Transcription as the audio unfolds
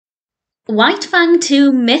White Fang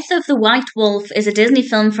 2 Myth of the White Wolf is a Disney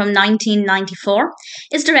film from 1994.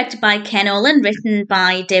 It's directed by Ken Olin, written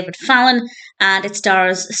by David Fallon, and it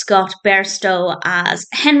stars Scott Bairstow as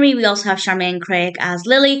Henry. We also have Charmaine Craig as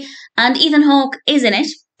Lily, and Ethan Hawke is in it.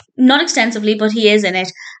 Not extensively, but he is in it.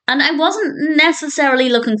 And I wasn't necessarily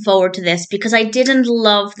looking forward to this because I didn't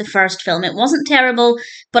love the first film. It wasn't terrible,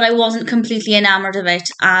 but I wasn't completely enamoured of it.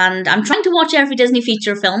 And I'm trying to watch every Disney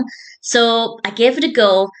feature film, so I gave it a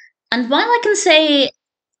go. And while I can say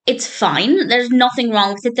it's fine, there's nothing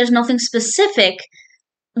wrong with it, there's nothing specific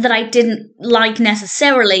that I didn't like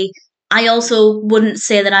necessarily, I also wouldn't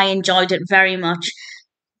say that I enjoyed it very much.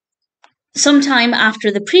 Sometime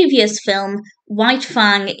after the previous film, White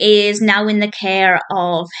Fang is now in the care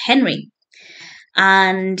of Henry.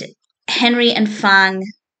 And Henry and Fang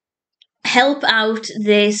help out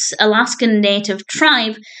this Alaskan native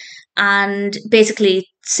tribe and basically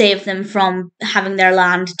save them from having their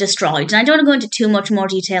land destroyed. And I don't want to go into too much more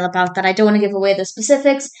detail about that. I don't want to give away the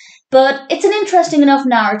specifics, but it's an interesting enough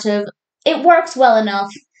narrative. It works well enough.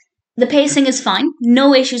 The pacing is fine.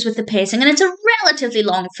 No issues with the pacing. And it's a relatively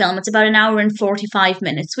long film. It's about 1 hour and 45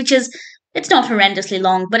 minutes, which is, it's not horrendously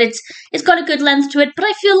long, but it's got a good length to it. But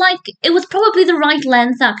I feel like it was probably the right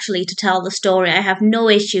length, actually, to tell the story. I have no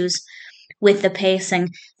issues with the pacing.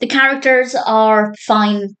 The characters are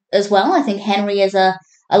fine as well. I think Henry is a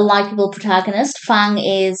likeable protagonist. Fang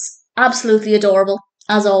is absolutely adorable,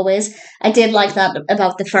 as always. I did like that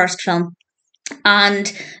about the first film.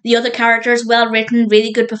 And the other characters, well written,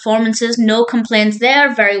 really good performances, no complaints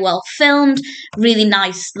there, very well filmed, really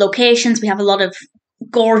nice locations. We have a lot of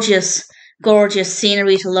gorgeous, gorgeous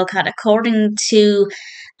scenery to look at. According to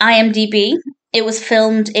IMDb, it was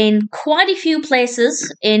filmed in quite a few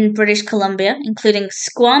places in British Columbia, including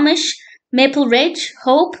Squamish, Maple Ridge,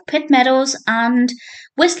 Hope, Pitt Meadows, and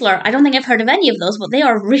Whistler. I don't think I've heard of any of those, but they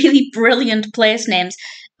are really brilliant place names.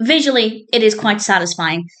 Visually, it is quite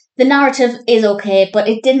satisfying. The narrative is okay, but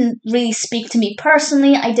it didn't really speak to me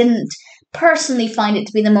personally. I didn't personally find it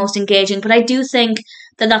to be the most engaging, but I do think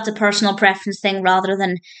that that's a personal preference thing rather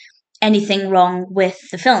than anything wrong with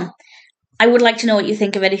the film. I would like to know what you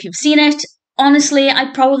think of it if you've seen it. Honestly,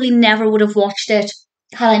 I probably never would have watched it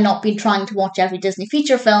had I not been trying to watch every Disney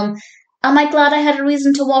feature film. Am I glad I had a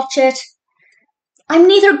reason to watch it? I'm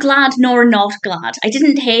neither glad nor not glad. I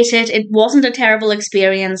didn't hate it. It wasn't a terrible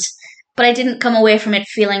experience, but I didn't come away from it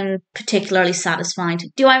feeling particularly satisfied.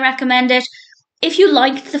 Do I recommend it? If you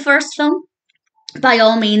liked the first film, by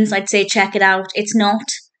all means, I'd say check it out. It's not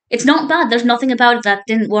bad. There's nothing about it that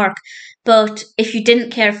didn't work. But if you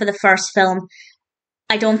didn't care for the first film,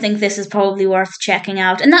 I don't think this is probably worth checking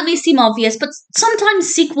out. And that may seem obvious, but sometimes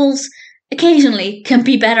sequels occasionally can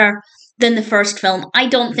be better than the first film. I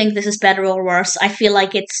don't think this is better or worse. I feel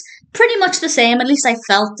like it's pretty much the same. At least I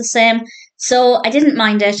felt the same. So I didn't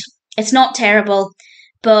mind it. It's not terrible,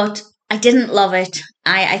 but I didn't love it.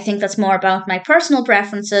 I think that's more about my personal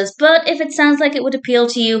preferences. But if it sounds like it would appeal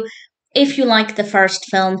to you, if you like the first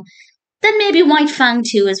film, then maybe White Fang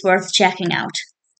 2 is worth checking out.